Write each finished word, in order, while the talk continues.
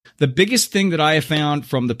the biggest thing that I have found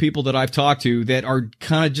from the people that I've talked to that are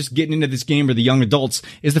kind of just getting into this game, or the young adults,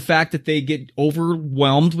 is the fact that they get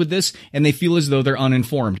overwhelmed with this and they feel as though they're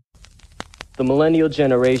uninformed. The millennial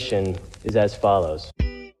generation is as follows.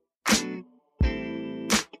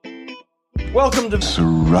 Welcome to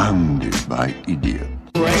Surrounded by Idiots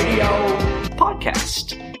Radio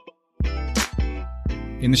Podcast.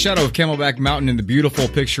 In the shadow of Camelback Mountain in the beautiful,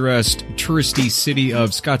 picturesque, touristy city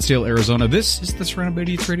of Scottsdale, Arizona, this is the Surrounded by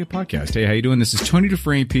Idiots Radio Podcast. Hey, how you doing? This is Tony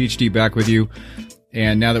Dufresne, PhD, back with you.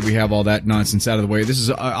 And now that we have all that nonsense out of the way, this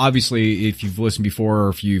is obviously, if you've listened before or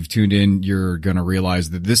if you've tuned in, you're going to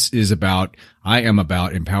realize that this is about, I am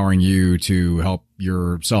about empowering you to help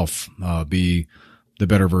yourself be the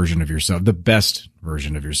better version of yourself, the best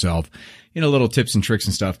version of yourself. Little tips and tricks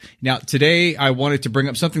and stuff. Now, today I wanted to bring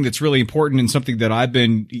up something that's really important and something that I've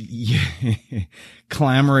been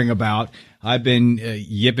clamoring about. I've been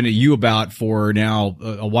yipping at you about for now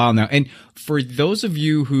a while now. And for those of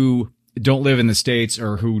you who don't live in the States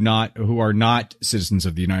or who are not citizens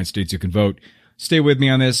of the United States who can vote, stay with me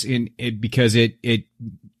on this because it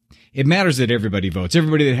matters that everybody votes,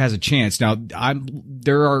 everybody that has a chance. Now,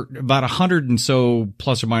 there are about 100 and so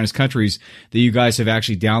plus or minus countries that you guys have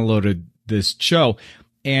actually downloaded this show.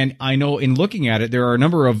 And I know in looking at it, there are a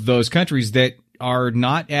number of those countries that are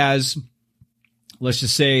not as, let's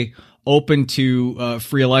just say, open to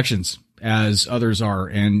free elections as others are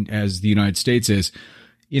and as the United States is.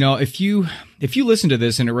 If you listen to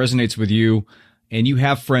this and it resonates with you and you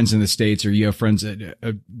have friends in the States or you have friends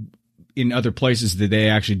in other places that they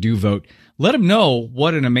actually do vote, let them know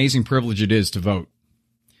what an amazing privilege it is to vote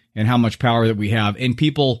and how much power that we have. And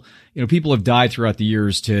people have died throughout the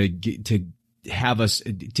years to have us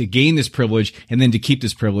to gain this privilege and then to keep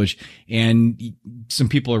this privilege. And some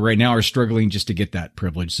people right now are struggling just to get that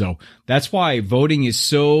privilege. So that's why voting is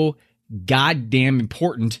so goddamn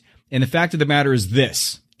important. And the fact of the matter is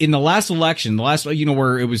this: in the last election,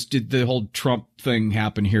 where it was the whole Trump thing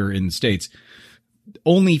happened here in the States,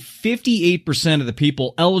 only 58% of the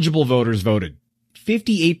people, eligible voters, voted.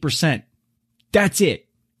 58%. That's it.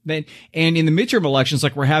 And in the midterm elections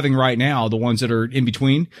like we're having right now, the ones that are in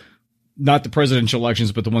between, not the presidential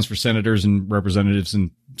elections, but the ones for senators and representatives and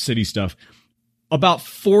city stuff, about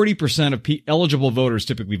 40% of eligible voters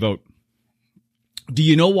typically vote. Do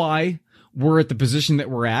you know why we're at the position that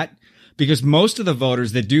we're at? Because most of the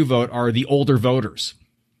voters that do vote are the older voters.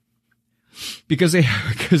 Because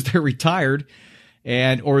they're retired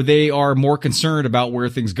or they are more concerned about where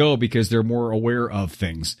things go because they're more aware of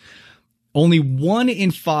things. Only 1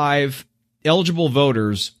 in 5 eligible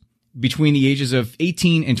voters between the ages of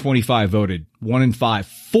 18 and 25 voted. 1 in 5.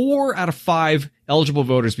 4 out of 5 eligible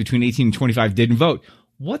voters between 18 and 25 didn't vote.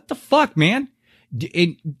 What the fuck, man?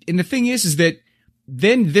 And the thing is that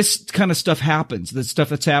then this kind of stuff happens, the stuff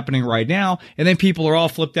that's happening right now, and then people are all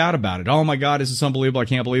flipped out about it. Oh my God, this is unbelievable. I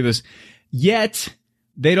can't believe this. Yet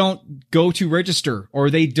they don't go to register or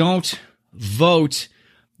they don't vote.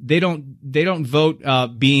 They don't vote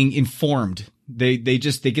being informed. They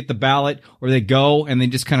get the ballot or they go and they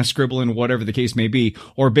just kind of scribble in whatever the case may be,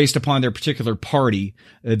 or based upon their particular party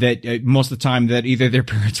that most of the time that either their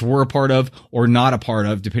parents were a part of or not a part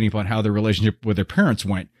of, depending upon how their relationship with their parents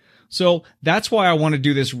went. So that's why I want to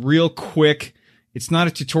do this real quick. It's not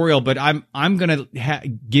a tutorial, but I'm going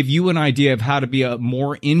to give you an idea of how to be a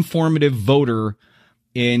more informative voter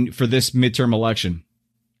for this midterm election.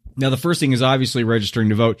 Now, the first thing is obviously registering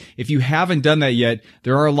to vote. If you haven't done that yet,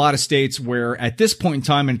 there are a lot of states where at this point in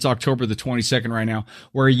time, and it's October the 22nd right now,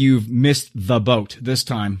 where you've missed the boat this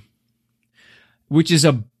time, which is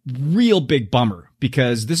a real big bummer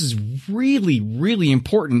because this is really, really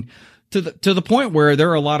important to the point where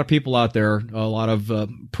there are a lot of people out there, a lot of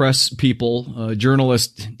press people,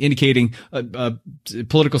 journalists indicating,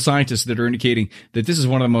 political scientists that are indicating that this is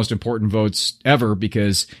one of the most important votes ever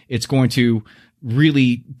because it's going to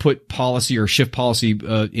really put policy or shift policy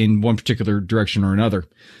in one particular direction or another.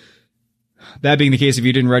 That being the case, if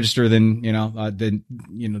you didn't register, then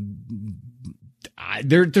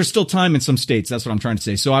there's still time in some states. That's what I'm trying to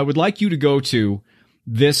say. So I would like you to go to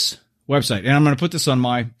this website, and I'm going to put this on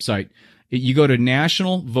my site. You go to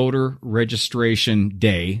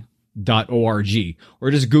nationalvoterregistrationday.org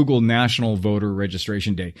or just Google National Voter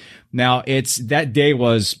Registration Day. Now that day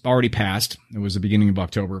was already passed. It was the beginning of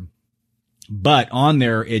October. But on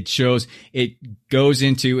there, it goes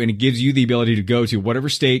into and it gives you the ability to go to whatever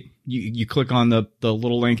state you click on the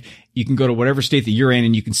little link. You can go to whatever state that you're in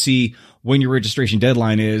and you can see when your registration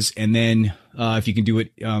deadline is. And then, if you can do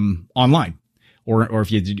it, online or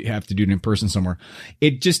if you have to do it in person somewhere,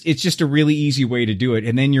 it's just a really easy way to do it.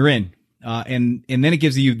 And then you're in. And then it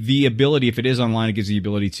gives you the ability, if it is online, it gives you the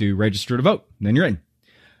ability to register to vote. Then you're in.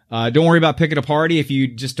 Don't worry about picking a party if you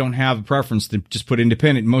just don't have a preference. To just put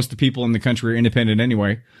independent. Most of the people in the country are independent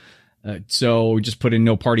anyway. So just put in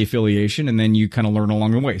no party affiliation, and then you kind of learn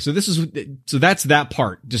along the way. So that's that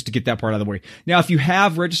part, just to get that part out of the way. Now, if you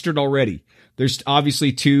have registered already, there's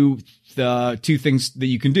obviously two things that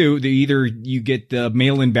you can do. Either you get the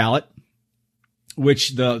mail-in ballot,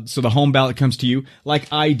 so the home ballot comes to you,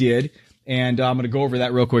 like I did. And I'm going to go over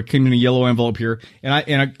that real quick. Came in a yellow envelope here.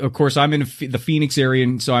 And of course, I'm in the Phoenix area.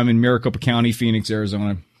 And so I'm in Maricopa County, Phoenix,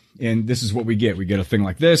 Arizona. And this is what we get. We get a thing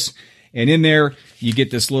like this. And in there, you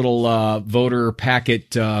get this little voter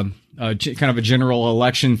packet, kind of a general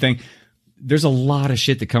election thing. There's a lot of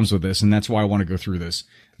shit that comes with this. And that's why I want to go through this.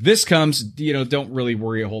 This comes, don't really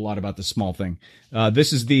worry a whole lot about the small thing.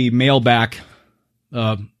 This is the mail back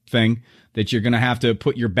thing that you're going to have to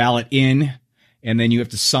put your ballot in. And then you have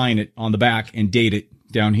to sign it on the back and date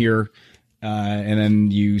it down here. And then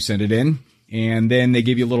you send it in. And then they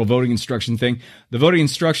give you a little voting instruction thing. The voting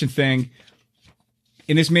instruction thing,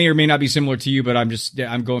 and this may or may not be similar to you, but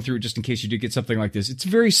I'm going through it just in case you do get something like this.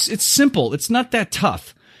 It's simple. It's not that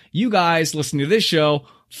tough. You guys listening to this show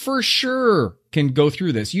for sure can go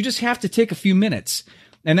through this. You just have to take a few minutes.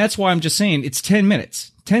 And that's why I'm just saying it's 10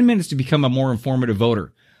 minutes. 10 minutes to become a more informative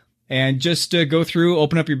voter. And just go through,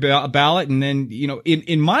 open up your ballot, and then,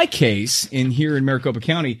 in my case, here in Maricopa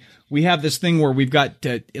County, we have this thing where we've got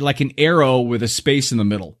like an arrow with a space in the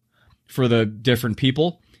middle for the different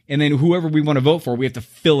people. And then whoever we want to vote for, we have to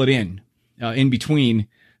fill it in between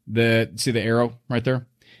see the arrow right there?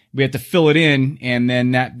 We have to fill it in, and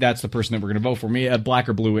then that's the person that we're going to vote for. Me, black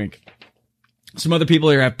or blue ink. Some other people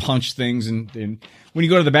here have punched things, and when you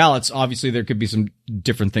go to the ballots, obviously there could be some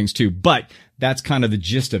different things too, but that's kind of the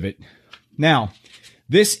gist of it. Now,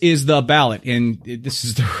 this is the ballot, and this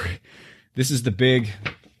is the big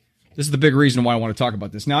reason why I want to talk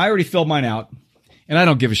about this. Now, I already filled mine out, and I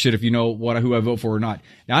don't give a shit if you know who I vote for or not.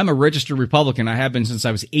 Now, I'm a registered Republican. I have been since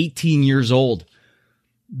I was 18 years old.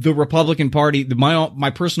 The Republican Party,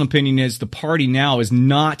 my personal opinion is the party now is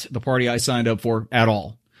not the party I signed up for at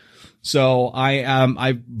all. So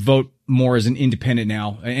I vote more as an independent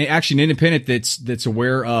now. Actually, an independent that's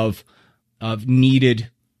aware of needed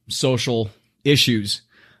social issues.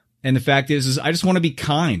 And the fact is I just want to be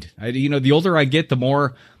kind. The older I get, the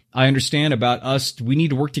more I understand about us. We need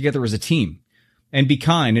to work together as a team and be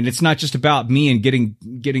kind. And it's not just about me and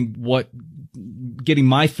getting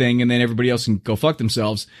my thing, and then everybody else can go fuck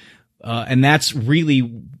themselves. And that's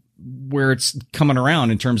really where it's coming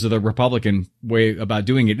around in terms of the Republican way about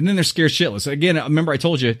doing it. And then they're scared shitless. Again, remember I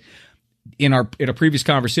told you in a previous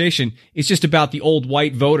conversation, it's just about the old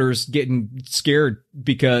white voters getting scared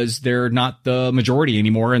because they're not the majority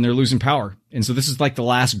anymore and they're losing power. And so this is like the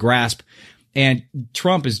last grasp. And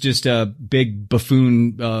Trump is just a big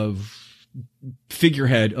buffoon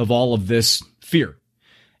figurehead of all of this fear.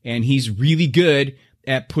 And he's really good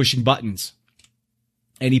at pushing buttons.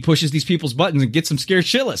 And he pushes these people's buttons and gets them scared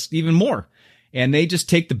shitless even more. And they just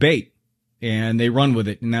take the bait and they run with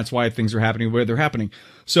it. And that's why things are happening where they're happening.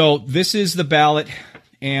 So this is the ballot.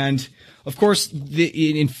 And of course,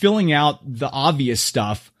 in filling out the obvious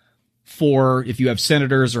stuff for if you have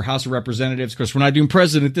senators or House of Representatives, of course, we're not doing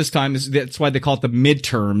president this time. That's why they call it the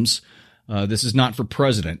midterms. This is not for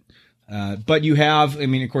president. But you have,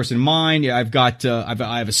 of course, in mind, I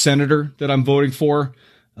have a senator that I'm voting for.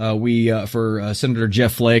 For Senator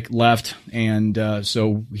Jeff Flake left, and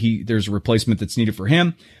so there's a replacement that's needed for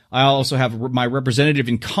him. I also have my representative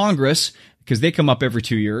in Congress because they come up every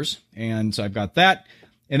 2 years, and so I've got that.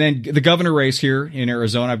 And then the governor race here in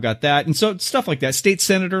Arizona, I've got that, and so stuff like that, state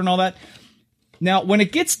senator and all that. Now, when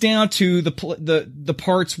it gets down to the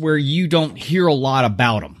parts where you don't hear a lot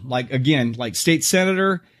about them, like state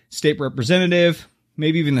senator, state representative,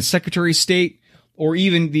 maybe even the secretary of state. Or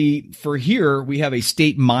even for here, we have a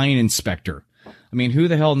state mine inspector. Who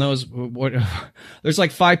the hell knows what? There's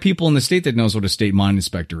like 5 people in the state that knows what a state mine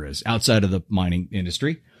inspector is outside of the mining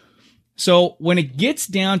industry. So when it gets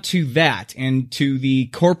down to that and to the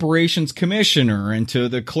corporation's commissioner and to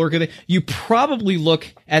the clerk of you probably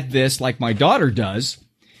look at this like my daughter does.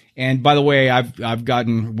 And by the way,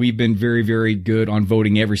 we've been very, very good on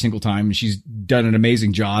voting every single time. And she's done an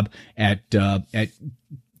amazing job at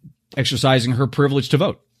exercising her privilege to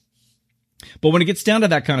vote. But when it gets down to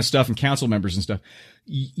that kind of stuff and council members and stuff,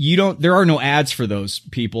 there are no ads for those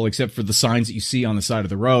people except for the signs that you see on the side of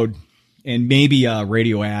the road and maybe a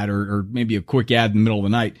radio ad or maybe a quick ad in the middle of the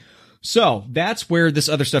night. So that's where this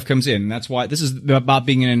other stuff comes in. And that's why this is about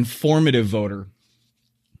being an informative voter,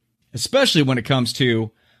 especially when it comes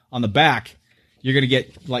to on the back. You're going to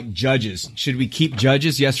get like judges. Should we keep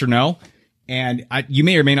judges? Yes or no? And you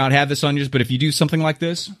may or may not have this on yours, but if you do something like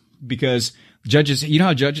this, because judges, you know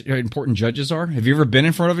how important judges are? Have you ever been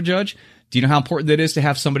in front of a judge? Do you know how important that is to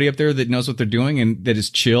have somebody up there that knows what they're doing and that is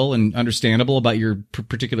chill and understandable about your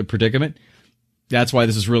particular predicament? That's why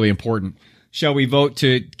this is really important. Shall we vote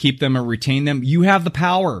to keep them or retain them? You have the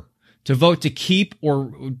power to vote to keep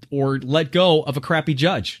or let go of a crappy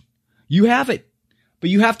judge. You have it. But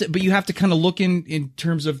you have to kind of look in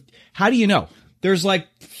terms of, how do you know? There's like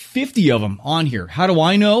 50 of them on here. How do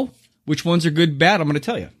I know which ones are good, bad? I'm going to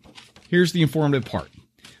tell you. Here's the informative part.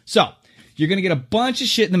 So you're going to get a bunch of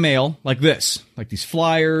shit in the mail like this, like these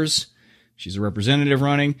flyers. She's a representative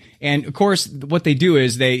running. And of course, what they do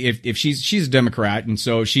is if she's a Democrat. And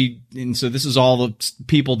so this is all the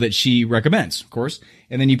people that she recommends, of course.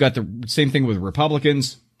 And then you've got the same thing with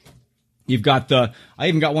Republicans. You've got I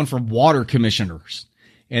even got one from water commissioners.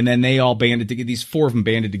 And then they all banded together, these 4 of them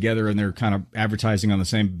banded together, and they're kind of advertising on the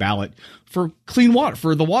same ballot for clean water,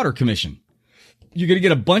 for the Water Commission. You're going to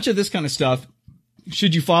get a bunch of this kind of stuff.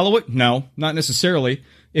 Should you follow it? No, not necessarily.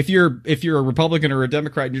 If you're a Republican or a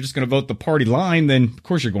Democrat and you're just going to vote the party line, then of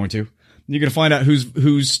course you're going to. You're going to find out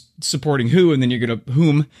who's supporting who, and then you're going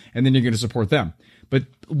to support them. But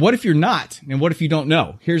what if you're not? And what if you don't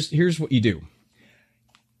know? Here's what you do.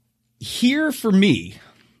 Here for me,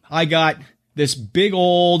 I got this big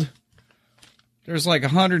old, there's like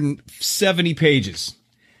 170 pages.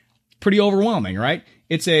 Pretty overwhelming, right?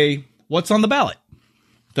 It's a what's on the ballot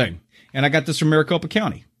thing. And I got this from Maricopa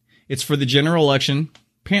County. It's for the general election.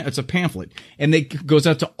 It's a pamphlet. And it goes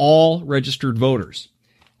out to all registered voters.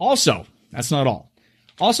 Also, that's not all.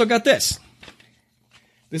 Also got this.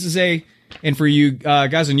 This is and for you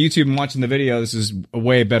guys on YouTube and watching the video, this is a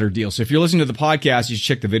way better deal. So if you're listening to the podcast, you should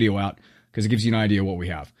check the video out because it gives you an idea of what we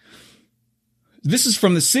have. This is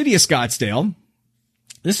from the city of Scottsdale.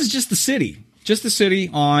 This is just the city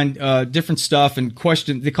on different stuff and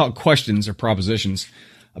questions. They call it questions or propositions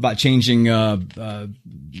about changing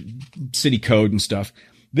city code and stuff.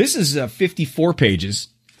 This is 54 pages,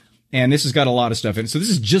 and this has got a lot of stuff in it. So this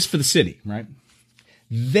is just for the city, right?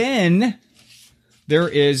 Then there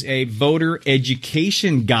is a voter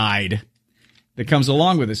education guide that comes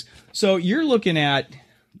along with this. So you're looking at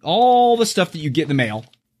all the stuff that you get in the mail,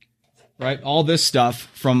 right? All this stuff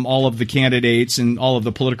from all of the candidates and all of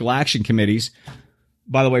the political action committees.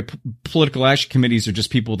 By the way, political action committees are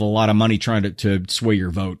just people with a lot of money trying to sway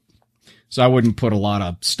your vote. So I wouldn't put a lot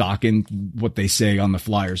of stock in what they say on the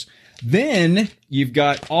flyers. Then you've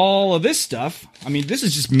got all of this stuff. I mean, this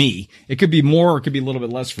is just me. It could be more, it could be a little bit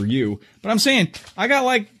less for you. But I'm saying I got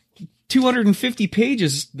like 250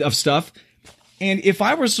 pages of stuff. And if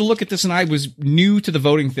I was to look at this and I was new to the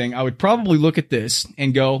voting thing, I would probably look at this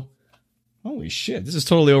and go, holy shit, this is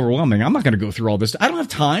totally overwhelming. I'm not going to go through all this. I don't have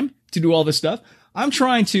time to do all this stuff. I'm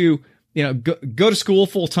trying to, go to school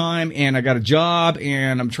full time, and I got a job,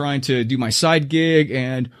 and I'm trying to do my side gig,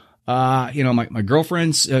 and my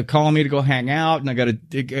girlfriend's calling me to go hang out, and I got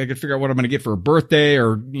to figure out what I'm going to get for a birthday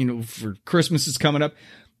or for Christmas is coming up.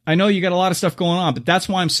 I know you got a lot of stuff going on, but that's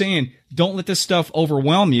why I'm saying don't let this stuff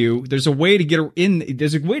overwhelm you. There's a way to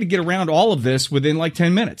get around all of this within like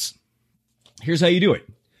 10 minutes. Here's how you do it.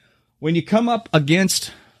 When you come up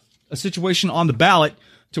against a situation on the ballot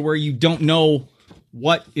to where you don't know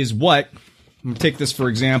what is what, I'm going to take this for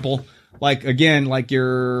example, like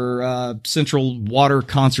your central water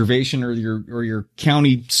conservation or your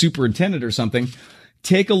county superintendent or something.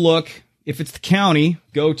 Take a look. If it's the county,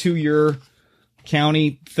 go to your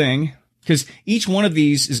county thing, because each one of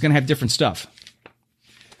these is going to have different stuff.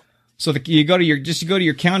 So you go to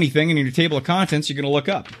your county thing, and in your table of contents, you're going to look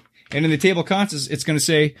up, and in the table of contents, it's going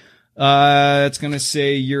to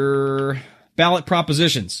say your ballot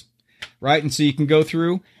propositions, right? And so you can go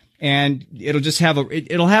through, and it'll just have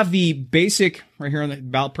it'll have the basic right here on the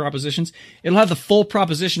ballot propositions. It'll have the full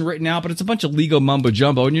proposition written out, but it's a bunch of legal mumbo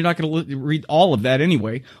jumbo, and you're not going to read all of that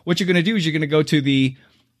anyway. What you're going to do is you're going to go to the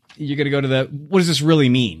what does this really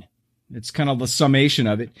mean? It's kind of the summation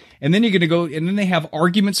of it. And then you're going to go, and then they have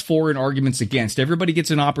arguments for and arguments against. Everybody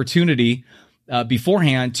gets an opportunity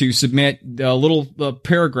beforehand to submit a little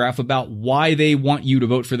paragraph about why they want you to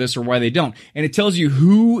vote for this or why they don't. And it tells you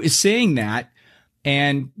who is saying that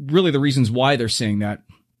and really the reasons why they're saying that.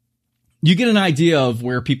 You get an idea of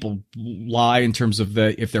where people lie in terms of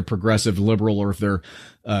if they're progressive, liberal, or if they're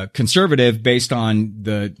conservative based on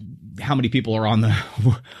the how many people are on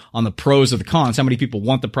the pros or the cons, how many people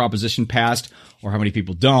want the proposition passed or how many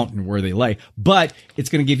people don't and where they lay. But it's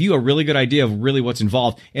going to give you a really good idea of really what's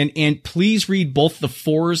involved. And please read both the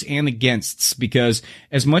fors and againsts, because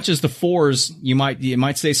as much as the fors, it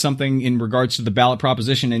might say something in regards to the ballot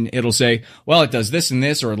proposition and it'll say, well, it does this and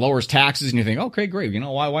this, or it lowers taxes. And you think, okay, great.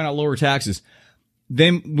 Why not lower taxes?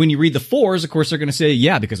 Then when you read the fors, of course, they're going to say,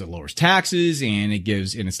 yeah, because it lowers taxes and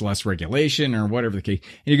it's less regulation or whatever the case.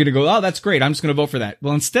 And you're going to go, oh, that's great. I'm just going to vote for that.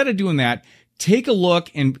 Well, instead of doing that, take a look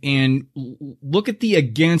and look at the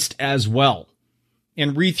against as well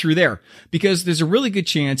and read through there, because there's a really good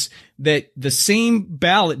chance that the same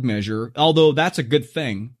ballot measure, although that's a good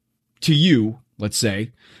thing to you, let's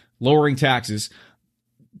say, lowering taxes,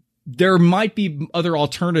 there might be other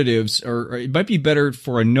alternatives, or it might be better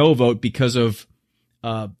for a no vote because of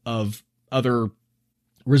other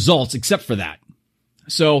results except for that.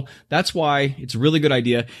 So that's why it's a really good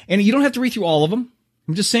idea. And you don't have to read through all of them.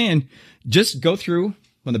 I'm just saying, just go through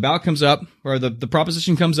when the ballot comes up or the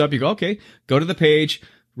proposition comes up, you go, okay, go to the page,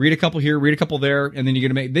 read a couple here, read a couple there, and then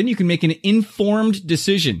you can make an informed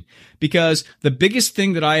decision. Because the biggest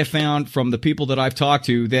thing that I have found from the people that I've talked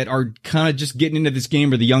to that are kind of just getting into this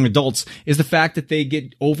game, or the young adults, is the fact that they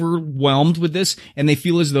get overwhelmed with this and they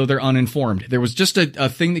feel as though they're uninformed. There was just a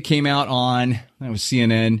thing that came out on, that was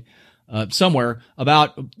CNN, somewhere,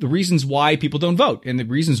 about the reasons why people don't vote. And the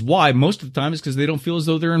reasons why most of the time is because they don't feel as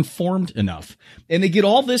though they're informed enough. And they get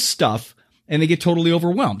all this stuff and they get totally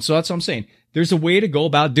overwhelmed. So that's what I'm saying. There's a way to go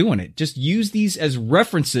about doing it. Just use these as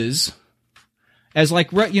references, as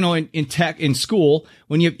like, in tech, in school,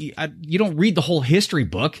 when you don't read the whole history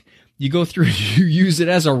book. You go through, you use it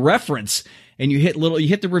as a reference, and you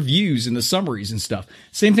hit the reviews and the summaries and stuff.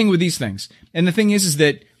 Same thing with these things. And the thing is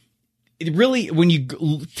that it really, when you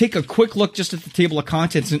take a quick look just at the table of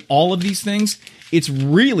contents and all of these things, it's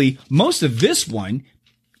really, most of this one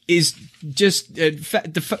is just,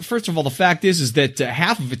 first of all, the fact is that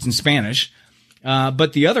half of it's in Spanish.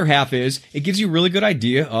 But the other half is, it gives you a really good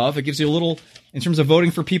idea of, it gives you a little, in terms of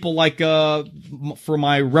voting for people like, for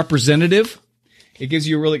my representative, it gives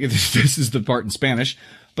you a really good, this is the part in Spanish,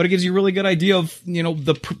 but it gives you a really good idea of,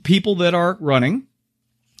 the people that are running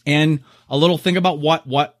and a little thing about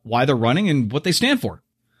why they're running and what they stand for.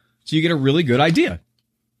 So you get a really good idea.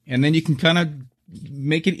 And then you can kind of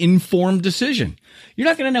make an informed decision. You're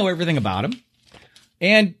not going to know everything about them.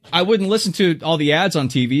 And I wouldn't listen to all the ads on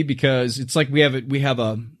TV, because it's like we have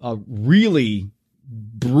a really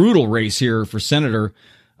brutal race here for senator,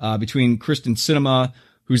 between Kristen Sinema,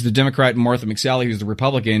 who's the Democrat, and Martha McSally, who's the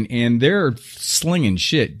Republican, and they're slinging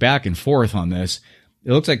shit back and forth on this.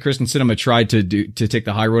 It looks like Kristen Sinema tried to take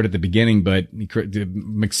the high road at the beginning, but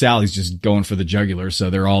McSally's just going for the jugular. So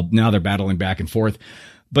they're battling back and forth.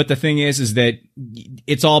 But the thing is that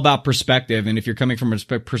it's all about perspective. And if you're coming from a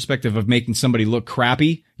perspective of making somebody look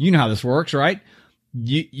crappy, you know how this works, right?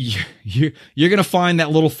 You're going to find that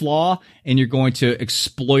little flaw and you're going to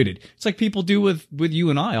exploit it. It's like people do with you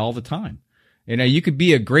and I all the time. You could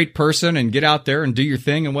be a great person and get out there and do your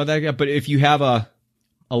thing and what that, but if you have a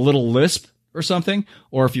little lisp or something,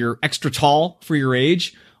 or if you're extra tall for your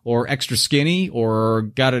age, or extra skinny, or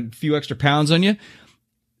got a few extra pounds on you,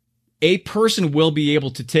 a person will be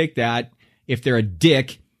able to take that if they're a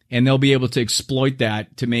dick, and they'll be able to exploit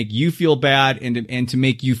that to make you feel bad and to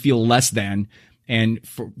make you feel less than, and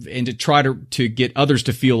to try to get others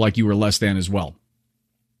to feel like you were less than as well.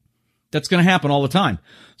 That's going to happen all the time.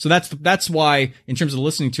 So that's why, in terms of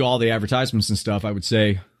listening to all the advertisements and stuff, I would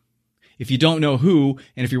say, if you don't know who,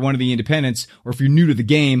 and if you're one of the independents, or if you're new to the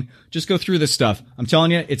game, just go through this stuff. I'm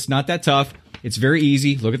telling you, it's not that tough. It's very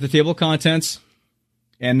easy. Look at the table of contents.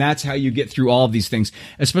 And that's how you get through all of these things,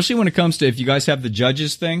 especially when it comes to, if you guys have the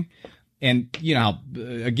judges thing. And,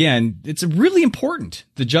 again, it's really important.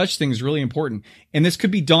 The judge thing is really important. And this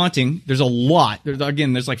could be daunting. There's a lot.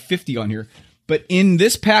 There's like 50 on here. But in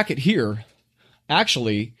this packet here,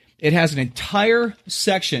 actually, it has an entire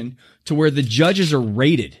section to where the judges are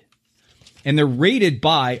rated. And they're rated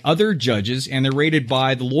by other judges, and they're rated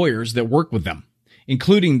by the lawyers that work with them,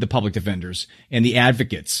 including the public defenders and the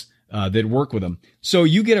advocates that work with them. So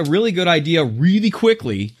you get a really good idea really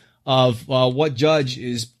quickly of what judge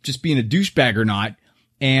is just being a douchebag or not.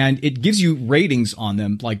 And it gives you ratings on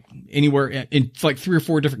them, like anywhere in like 3 or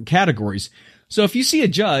 4 different categories. So if you see a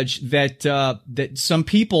judge that some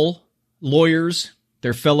people, lawyers,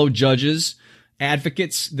 their fellow judges,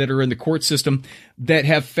 advocates that are in the court system that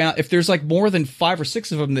have found, if there's like more than 5 or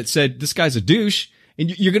 6 of them that said this guy's a douche,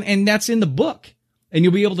 and that's in the book, and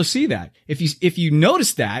you'll be able to see that. If you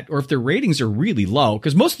notice that, or if their ratings are really low,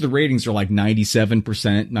 because most of the ratings are like 97%,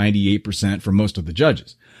 98% for most of the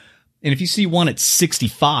judges. And if you see one at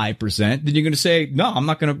 65%, then you're going to say, no, I'm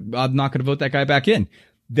not going to vote that guy back in.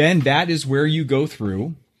 Then that is where you go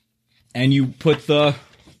through and you put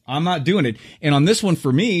I'm not doing it. And on this one,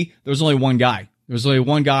 for me, there was only one guy. There was only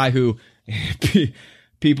one guy who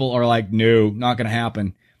people are like, no, not going to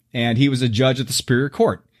happen. And he was a judge at the Superior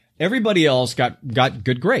Court. Everybody else got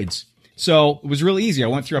good grades. So it was really easy. I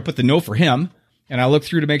went through, I put the no for him, and I looked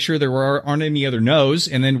through to make sure there aren't any other no's.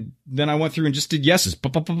 And then I went through and just did yeses.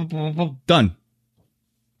 Done.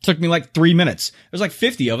 Took me like 3 minutes. There's like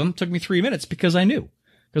 50 of them. Took me 3 minutes because I knew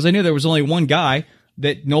there was only one guy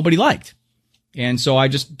that nobody liked. And so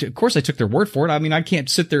of course I took their word for it. I mean, I can't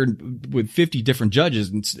sit there with 50 different judges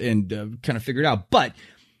and kind of figure it out, but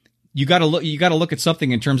you got to look at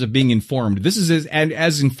something in terms of being informed. This is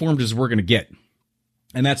as informed as we're going to get.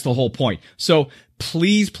 And that's the whole point. So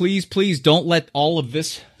please, please, please don't let all of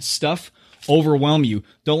this stuff overwhelm you.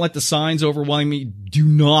 Don't let the signs overwhelm you. Do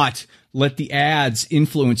not let the ads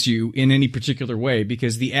influence you in any particular way,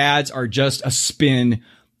 because the ads are just a spin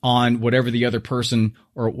on whatever the other person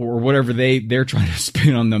or whatever they're trying to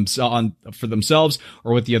spin on for themselves,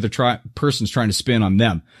 or what the other person's trying to spin on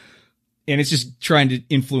them. And it's just trying to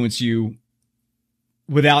influence you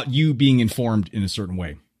without you being informed in a certain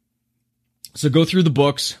way. So go through the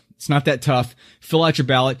books. It's not that tough. Fill out your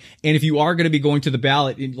ballot. And if you are going to be going to the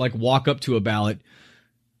ballot, like walk up to a ballot,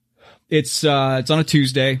 it's on a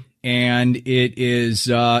Tuesday, and it is,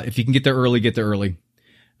 if you can get there early, get there early.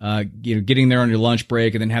 Getting there on your lunch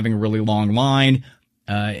break and then having a really long line,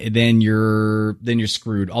 then you're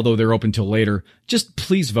screwed. Although they're open till later. Just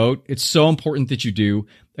please vote. It's so important that you do.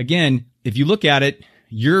 Again, if you look at it,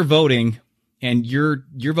 you're voting, and your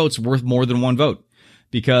vote's worth more than one vote,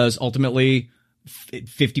 because ultimately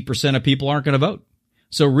 50% of people aren't going to vote.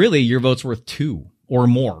 So really your vote's worth 2 or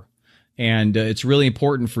more. And it's really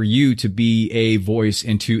important for you to be a voice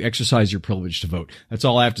and to exercise your privilege to vote. That's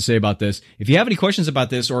all I have to say about this. If you have any questions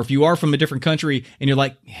about this, or if you are from a different country and you're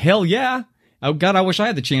like, hell yeah, oh God, I wish I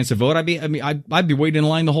had the chance to vote. I'd be waiting in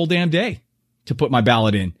line the whole damn day to put my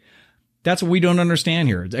ballot in. That's what we don't understand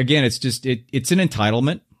here. Again, it's just, it's an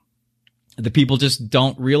entitlement. The people just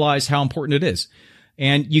don't realize how important it is.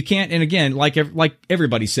 And you can't, and again, like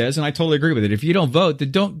everybody says, and I totally agree with it, if you don't vote,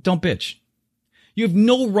 then don't bitch. You have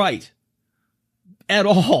no right at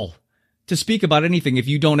all to speak about anything if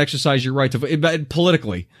you don't exercise your right to vote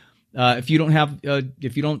politically. If you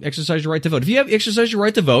don't exercise your right to vote, if you have exercised your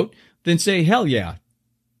right to vote, then say hell yeah,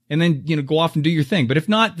 and then go off and do your thing. But if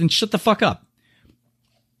not, then shut the fuck up.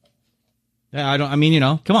 Come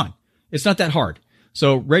on, it's not that hard.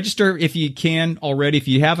 So register if you can already. If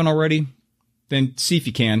you haven't already, then see if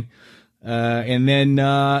you can, and then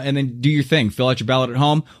do your thing. Fill out your ballot at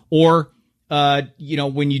home, or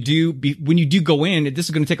when you do go in, this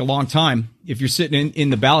is going to take a long time if you're sitting in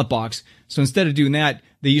the ballot box. So instead of doing that,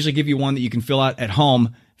 they usually give you one that you can fill out at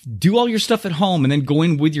home. Do all your stuff at home, and then go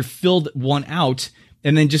in with your filled one out,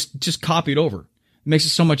 and then just copy it over. It makes it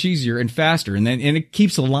so much easier and faster, and it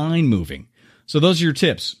keeps the line moving. So those are your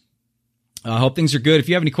tips. I hope things are good. If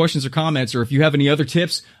you have any questions or comments, or if you have any other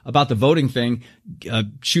tips about the voting thing,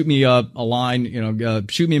 shoot me a line,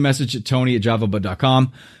 shoot me a message at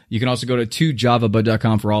tony@javabud.com. You can also go to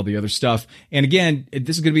 2javabud.com for all the other stuff. And again,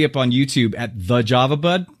 this is going to be up on YouTube at The Java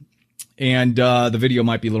Bud. And the video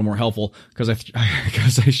might be a little more helpful because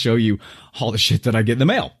I show you all the shit that I get in the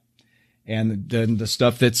mail. And then the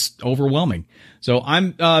stuff that's overwhelming. So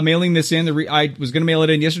I'm mailing this in. I was going to mail it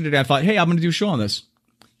in yesterday. I thought, hey, I'm going to do a show on this,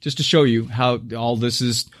 just to show you how all this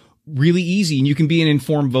is really easy, and you can be an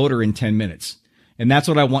informed voter in 10 minutes. And that's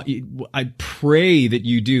what I want you. I pray that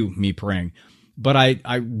you do, me praying. But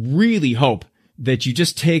I really hope that you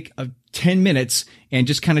just take 10 minutes and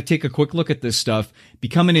just kind of take a quick look at this stuff,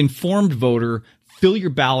 become an informed voter, fill your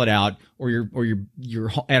ballot out, or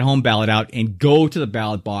your at-home ballot out, and go to the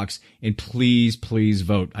ballot box, and please, please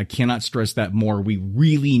vote. I cannot stress that more. We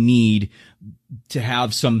really need to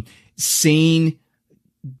have some sane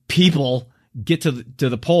people get to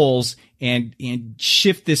the polls and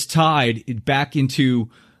shift this tide back into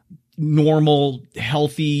normal,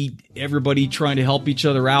 healthy, everybody trying to help each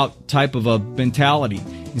other out type of a mentality,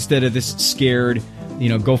 instead of this scared,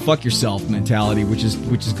 go fuck yourself mentality, which is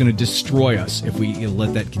going to destroy us if we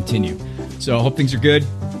let that continue. So I hope things are good.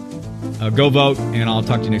 Go vote, and I'll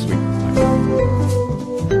talk to you next week. Bye.